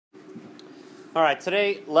All right,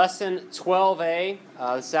 today, lesson 12A.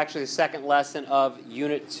 This is actually the second lesson of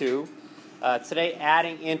Unit 2. Today,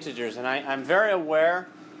 adding integers. And I'm very aware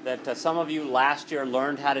that some of you last year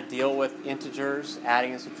learned how to deal with integers,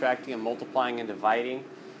 adding and subtracting and multiplying and dividing.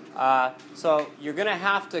 So you're going to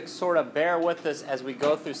have to sort of bear with us as we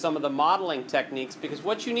go through some of the modeling techniques, because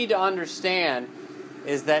what you need to understand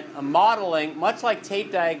is that a modeling, much like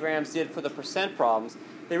tape diagrams did for the percent problems,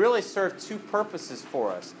 they really serve two purposes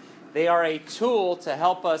for us. They are a tool to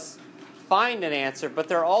help us find an answer, but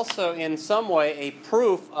they're also in some way a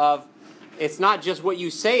proof of it's not just what you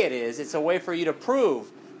say it is, it's a way for you to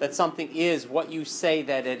prove that something is what you say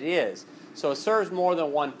that it is. So it serves more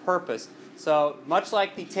than one purpose. So much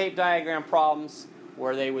like the tape diagram problems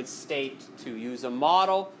where they would state to use a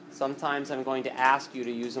model, sometimes I'm going to ask you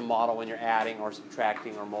to use a model when you're adding or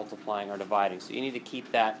subtracting or multiplying or dividing. So you need to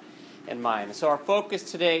keep that in mind. So our focus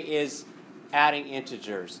today is adding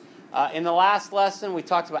integers. In the last lesson, we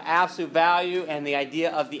talked about absolute value and the idea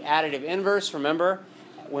of the additive inverse. Remember,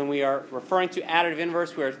 when we are referring to additive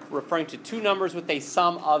inverse, we are referring to two numbers with a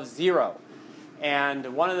sum of 0.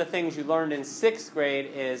 And one of the things you learned in 6th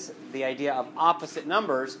grade is the idea of opposite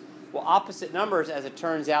numbers. Well, opposite numbers, as it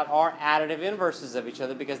turns out, are additive inverses of each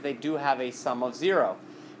other because they do have a sum of 0.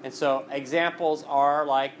 And so examples are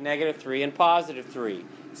like -3 and +3,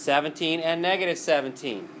 17 and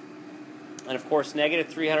 -17. And of course,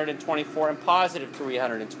 -324 and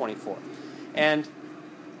 +324. And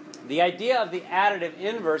the idea of the additive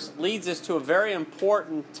inverse leads us to a very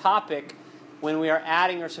important topic when we are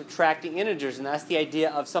adding or subtracting integers, and that's the idea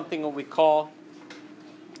of something that we call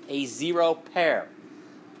a zero pair.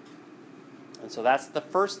 And so that's the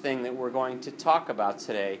first thing that we're going to talk about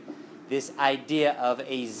today, this idea of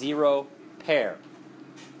a zero pair.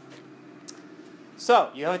 So,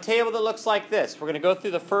 you have a table that looks like this. We're going to go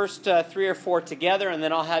through the first 3 or 4 together, and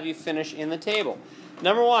then I'll have you finish in the table.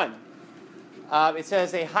 Number 1, it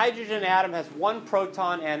says a hydrogen atom has 1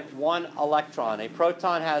 proton and 1 electron. A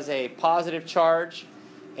proton has a positive charge,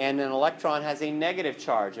 and an electron has a negative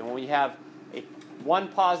charge. And when we have 1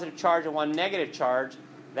 positive charge and 1 negative charge,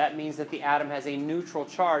 that means that the atom has a neutral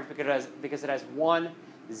charge because it has 1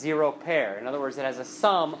 zero pair. In other words, it has a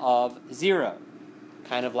sum of 0.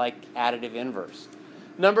 Kind of like additive inverse.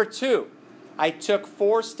 Number 2, I took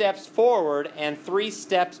 4 steps forward and 3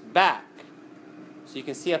 steps back. So you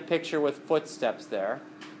can see a picture with footsteps there.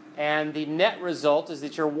 And the net result is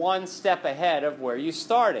that you're 1 step ahead of where you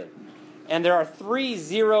started. And there are 3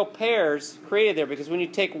 zero pairs created there because when you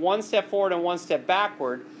take 1 step forward and 1 step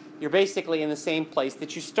backward, you're basically in the same place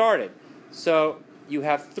that you started. So you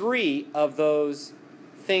have 3 of those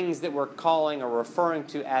things that we're calling or referring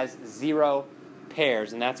to as zero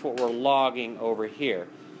pairs, and that's what we're logging over here.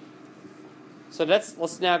 So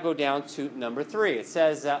let's now go down to number 3. It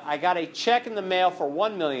says, I got a check in the mail for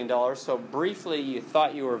 $1 million, so briefly you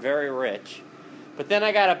thought you were very rich. But then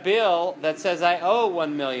I got a bill that says I owe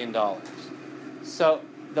 $1 million. So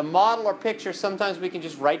the model or picture, sometimes we can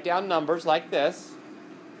just write down numbers like this.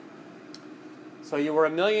 So you were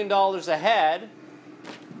 $1 million ahead,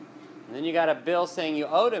 and then you got a bill saying you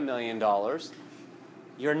owed $1 million.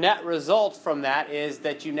 Your net result from that is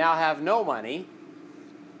that you now have no money.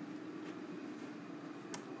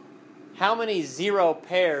 How many zero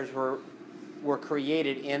pairs were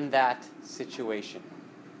created in that situation?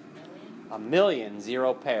 1,000,000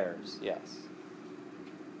 zero pairs, yes.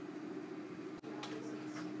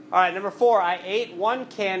 All right, number 4, I ate 1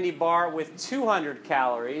 candy bar with 200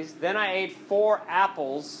 calories. Then I ate 4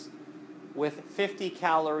 apples with 50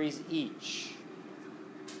 calories each.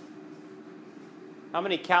 How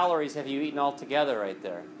many calories have you eaten altogether right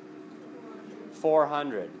there?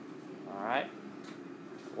 400. All right.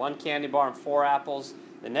 1 candy bar and 4 apples.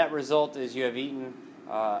 The net result is you have eaten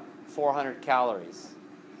 400 calories.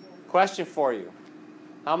 Question for you.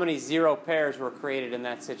 How many zero pairs were created in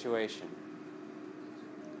that situation?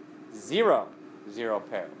 0 zero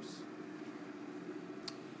pairs.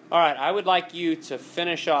 All right. I would like you to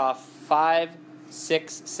finish off 5,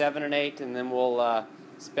 6, 7, and 8, and then we'll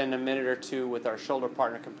spend a minute or 2 with our shoulder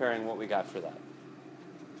partner comparing what we got for that.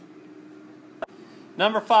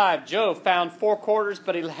 Number 5, Joe found 4 quarters,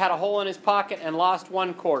 but he had a hole in his pocket and lost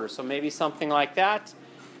 1 quarter. So maybe something like that.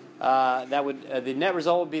 The net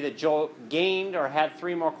result would be that Joe gained or had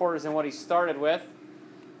 3 more quarters than what he started with,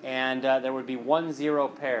 and there would be 1 zero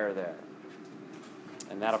pair there.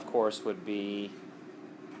 And that, of course, would be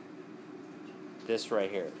this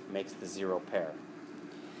right here. Makes the 0 pair.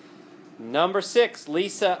 Number 6,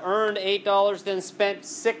 Lisa earned $8, then spent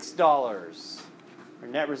 $6. Her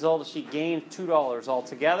net result is she gained $2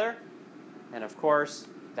 altogether. And of course,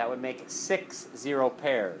 that would make 6 zero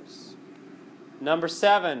pairs. Number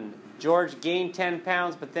 7, George gained 10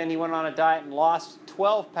 pounds, but then he went on a diet and lost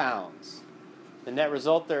 12 pounds. The net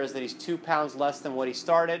result there is that he's 2 pounds less than what he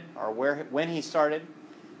started, or when he started,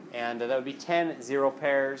 and that would be 10 zero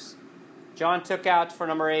pairs. John took out, for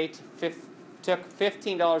number 8, took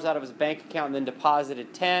 $15 out of his bank account and then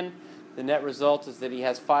deposited 10. The net result is that he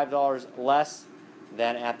has $5 less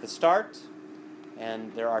than at the start,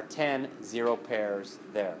 and there are 10 zero pairs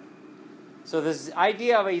there. So this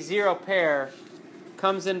idea of a zero pair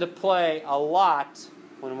comes into play a lot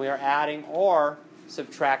when we are adding or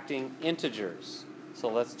subtracting integers. So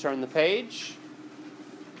let's turn the page.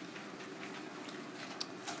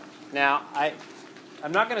 Now,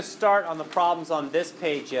 I'm not going to start on the problems on this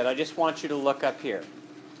page yet. I just want you to look up here.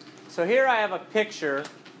 So here I have a picture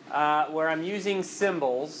where I'm using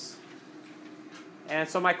symbols. And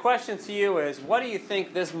so my question to you is, what do you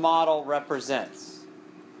think this model represents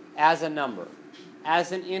as a number,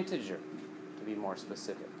 as an integer, to be more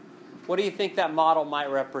specific? What do you think that model might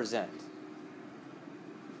represent?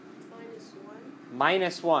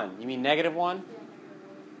 Minus 1. You mean negative 1? Yeah, negative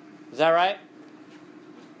 1. Is that right?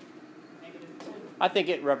 Negative 2. I think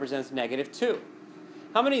it represents negative 2.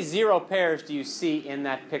 How many zero pairs do you see in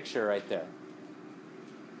that picture right there?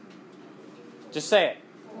 Just say it.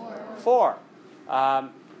 4.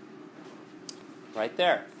 Right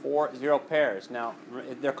there. 4 zero pairs. Now,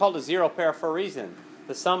 they're called a zero pair for a reason.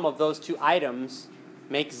 The sum of those two items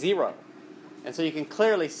makes 0. And so you can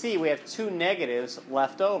clearly see we have 2 negatives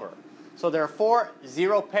left over. So there are 4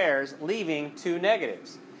 zero pairs leaving 2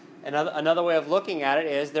 negatives. Another way of looking at it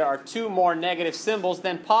is there are 2 more negative symbols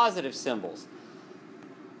than positive symbols.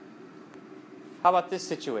 How about this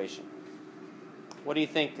situation? What do you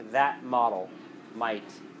think that model might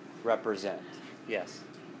represent? Yes?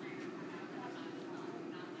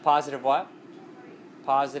 Positive what?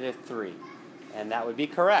 Positive 3. And that would be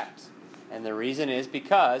correct. And the reason is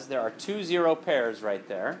because there are 2 zero pairs right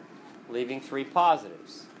there, leaving 3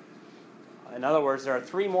 positives. In other words, there are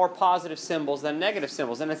 3 more positive symbols than negative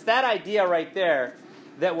symbols. And it's that idea right there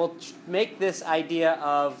that will make this idea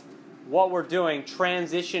of what we're doing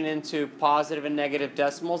transition into positive and negative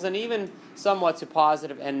decimals, and even somewhat to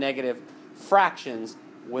positive and negative fractions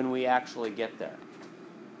when we actually get there.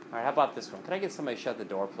 All right, how about this one? Can I get somebody to shut the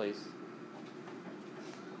door, please?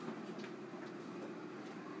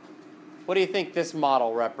 What do you think this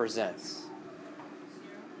model represents?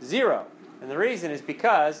 0. And the reason is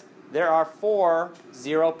because there are 4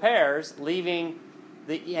 zero pairs, leaving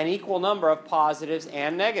an equal number of positives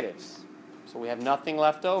and negatives. So we have nothing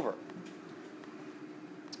left over.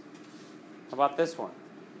 How about this one?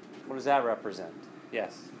 What does that represent?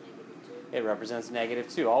 Yes? It represents negative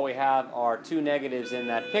 2. All we have are 2 negatives in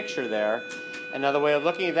that picture there. Another way of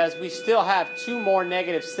looking at that is we still have 2 more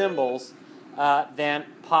negative symbols than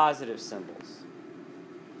positive symbols.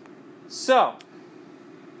 So,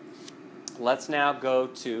 let's now go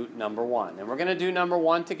to number 1. And we're going to do number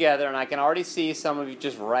 1 together, and I can already see some of you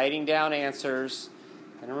just writing down answers.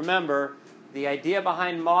 And remember, the idea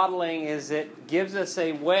behind modeling is it gives us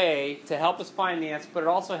a way to help us find the answer, but it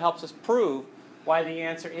also helps us prove why the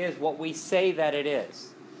answer is what we say that it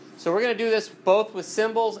is. So we're going to do this both with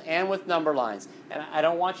symbols and with number lines. And I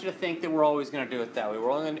don't want you to think that we're always going to do it that way.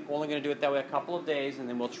 We're only going to do it that way a couple of days, and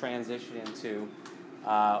then we'll transition into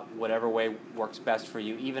whatever way works best for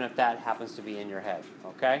you, even if that happens to be in your head.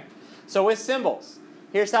 Okay? So with symbols,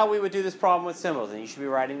 here's how we would do this problem with symbols, and you should be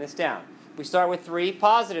writing this down. We start with 3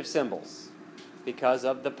 positive symbols because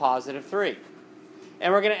of the positive 3.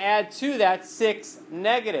 And we're going to add to that 6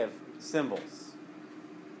 negative symbols.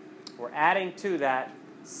 We're adding to that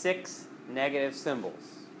 6 negative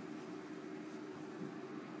symbols.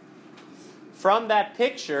 From that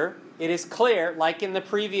picture, it is clear, like in the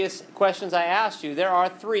previous questions I asked you, there are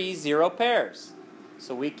 3 zero pairs.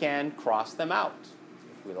 So we can cross them out,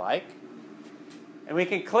 if we like. And we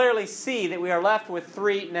can clearly see that we are left with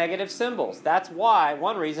 3 negative symbols. That's why,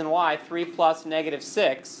 one reason why 3 plus negative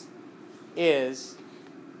 6 is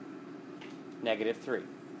negative 3.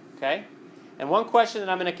 Okay? And one question that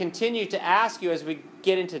I'm going to continue to ask you as we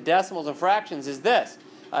get into decimals and fractions is this.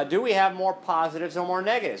 Do we have more positives or more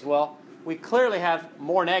negatives? Well, we clearly have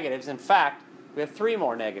more negatives. In fact, we have 3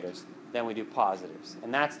 more negatives than we do positives.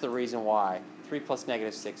 And that's the reason why 3 plus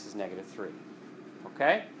negative 6 is negative 3.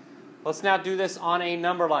 Okay? Let's now do this on a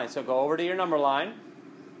number line. So go over to your number line.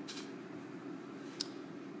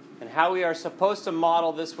 And how we are supposed to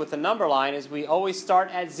model this with a number line is we always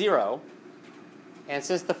start at 0. And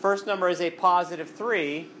since the first number is a positive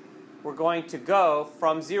 3, we're going to go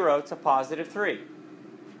from 0 to positive 3.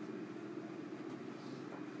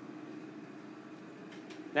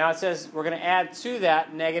 Now it says we're going to add to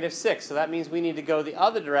that negative 6. So that means we need to go the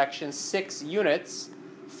other direction 6 units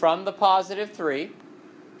from the positive 3.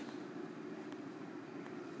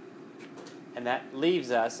 And that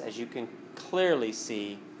leaves us, as you can clearly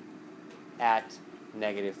see, at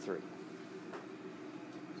negative 3.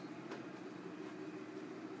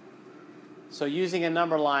 So using a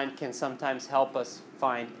number line can sometimes help us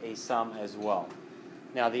find a sum as well.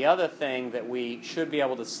 Now the other thing that we should be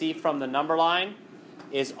able to see from the number line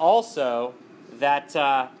is also that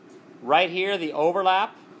right here, the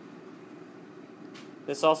overlap,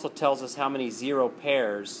 this also tells us how many 0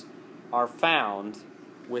 pairs are found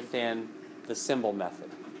within the symbol method.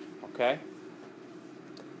 Okay?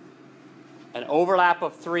 An overlap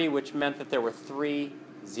of 3, which meant that there were 3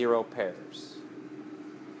 0 pairs.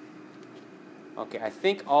 Okay, I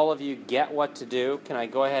think all of you get what to do. Can I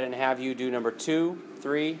go ahead and have you do number 2,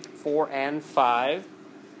 3, 4, and 5?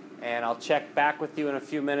 And I'll check back with you in a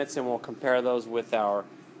few minutes and we'll compare those with our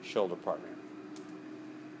shoulder partner.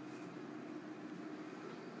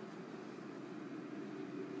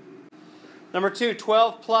 Number 2,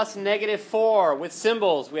 12 plus negative 4. With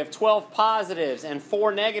symbols, we have 12 positives and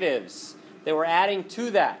 4 negatives that we're adding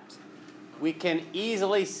to that. We can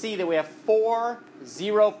easily see that we have 4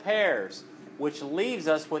 0 pairs, which leaves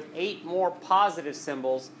us with 8 more positive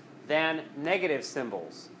symbols than negative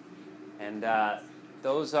symbols. And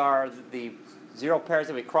those are the 0 pairs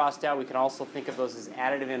that we crossed out. We can also think of those as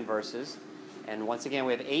additive inverses. And once again,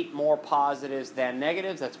 we have 8 more positives than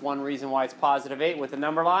negatives. That's one reason why it's positive 8 with the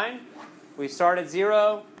number line. We start at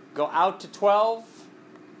 0, go out to 12,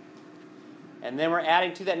 and then we're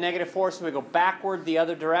adding to that negative 4, so we go backward the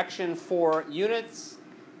other direction 4 units,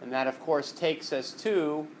 and that, of course, takes us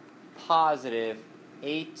to positive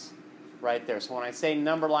 8 right there. So when I say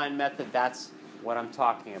number line method, that's what I'm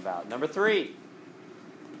talking about. Number 3.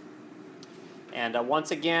 And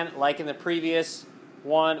once again, like in the previous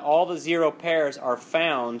one, all the 0 pairs are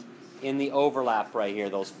found in the overlap right here,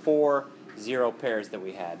 those 4 0 pairs that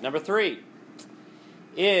we had. Number 3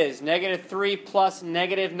 is negative 3 plus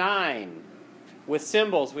negative 9. With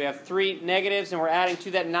symbols, we have 3 negatives, and we're adding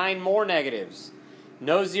to that 9 more negatives.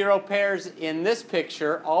 No 0 pairs in this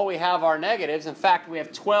picture. All we have are negatives. In fact, we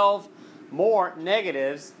have 12 more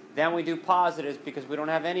negatives than we do positives because we don't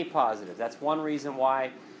have any positives. That's one reason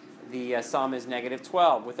why the sum is negative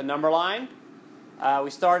 12. With the number line, we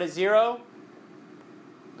start at 0,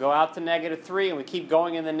 go out to negative 3, and we keep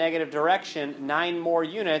going in the negative direction, 9 more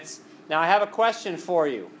units. Now I have a question for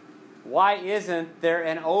you. Why isn't there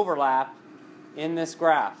an overlap in this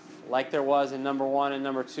graph like there was in number 1 and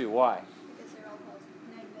number 2? Why? Because they're all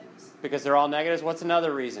negatives. Because they're all negatives? What's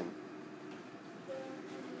another reason?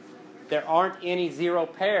 There aren't any 0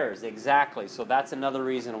 pairs, exactly. So that's another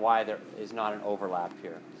reason why there is not an overlap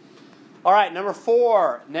here. All right, number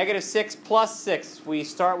 4, negative 6 plus 6. We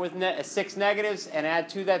start with 6 negatives and add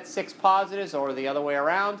to that 6 positives, or the other way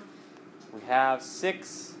around. We have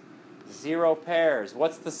 6 0 pairs.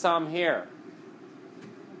 What's the sum here?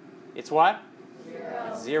 It's what?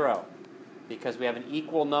 0. 0. Because we have an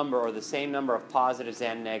equal number or the same number of positives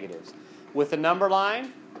and negatives. With the number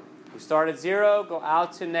line, we start at 0, go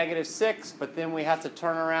out to negative 6, but then we have to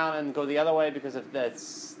turn around and go the other way because of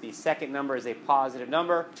the second number is a positive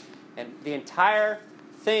number. And the entire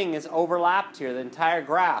thing is overlapped here, the entire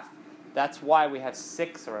graph. That's why we have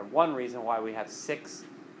 6, or one reason why we have 6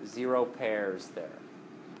 0 pairs there.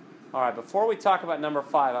 All right, before we talk about number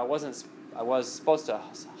 5, I was supposed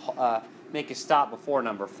to make a stop before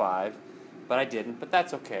number 5, but I didn't. But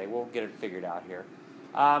that's okay. We'll get it figured out here.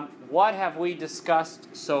 What have we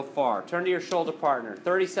discussed so far? Turn to your shoulder partner.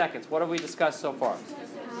 30 seconds. What have we discussed so far?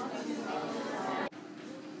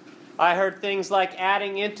 I heard things like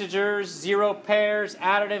adding integers, 0 pairs,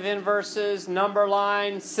 additive inverses, number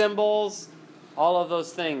lines, symbols. All of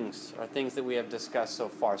those things are things that we have discussed so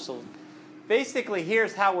far. So basically,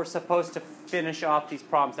 here's how we're supposed to finish off these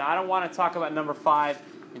problems. Now, I don't want to talk about number 5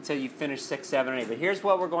 until you finish 6, 7, and 8. But here's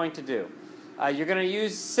what we're going to do. You're going to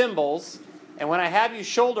use symbols. And when I have you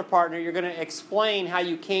shoulder partner, you're going to explain how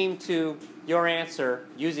you came to your answer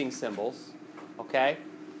using symbols. Okay?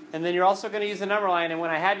 And then you're also going to use a number line. And when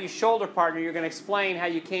I have you shoulder partner, you're going to explain how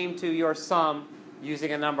you came to your sum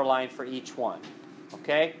using a number line for each one.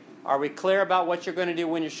 Okay? Are we clear about what you're going to do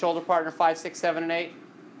when you're shoulder partner 5, 6, 7, and 8?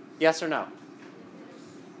 Yes or no?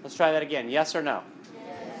 Let's try that again. Yes or no?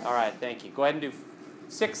 Yes. All right, thank you. Go ahead and do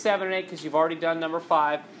 6, 7, and 8 because you've already done number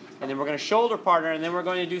 5. And then we're going to shoulder partner, and then we're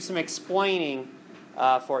going to do some explaining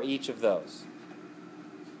for each of those.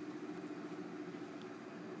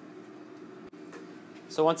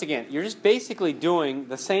 So once again, you're just basically doing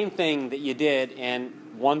the same thing that you did in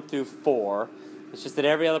 1 through 4. It's just that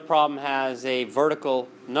every other problem has a vertical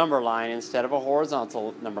number line instead of a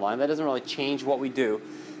horizontal number line. That doesn't really change what we do.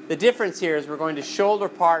 The difference here is we're going to shoulder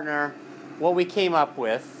partner what we came up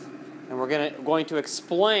with, and we're going to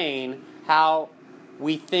explain how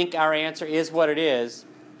we think our answer is what it is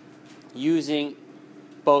using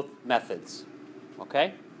both methods.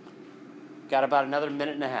 Okay? Got about another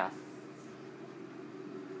minute and a half.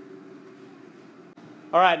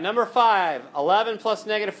 All right, number 5, 11 plus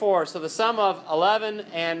negative 4. So the sum of 11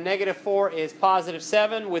 and negative 4 is positive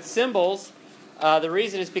 7. With symbols, the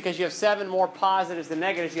reason is because you have 7 more positives than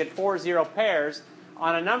negatives. You had 4 zero pairs.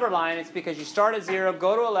 On a number line, it's because you start at 0,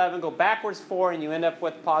 go to 11, go backwards 4, and you end up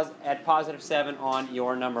with at positive 7 on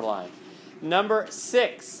your number line. Number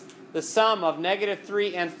 6, the sum of negative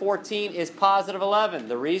 3 and 14 is positive 11.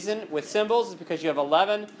 The reason with symbols is because you have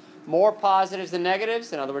 11 more positives than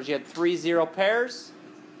negatives. In other words, you had 3 zero pairs.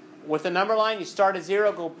 With the number line, you start at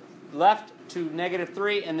 0, go left to negative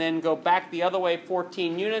 3, and then go back the other way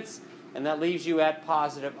 14 units, and that leaves you at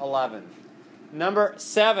positive 11. Number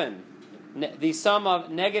 7, the sum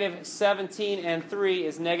of negative 17 and 3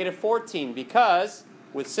 is negative 14, because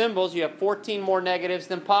with symbols, you have 14 more negatives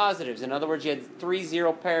than positives. In other words, you had 3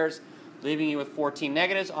 zero pairs, leaving you with 14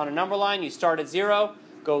 negatives. On a number line, you start at 0,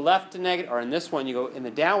 go left to negative, or in this one, you go in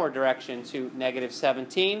the downward direction to negative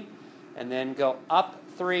 17, and then go up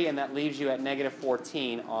 3, and that leaves you at negative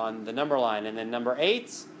 14 on the number line. And then number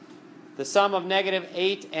 8, the sum of negative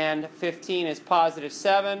 8 and 15 is positive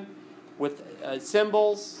 7. With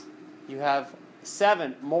symbols, you have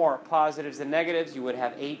 7 more positives than negatives. You would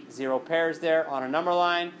have 8 zero pairs there. On a number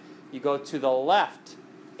line, you go to the left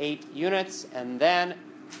 8 units, and then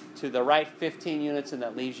to the right 15 units, and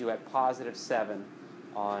that leaves you at positive 7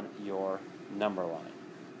 on your number line.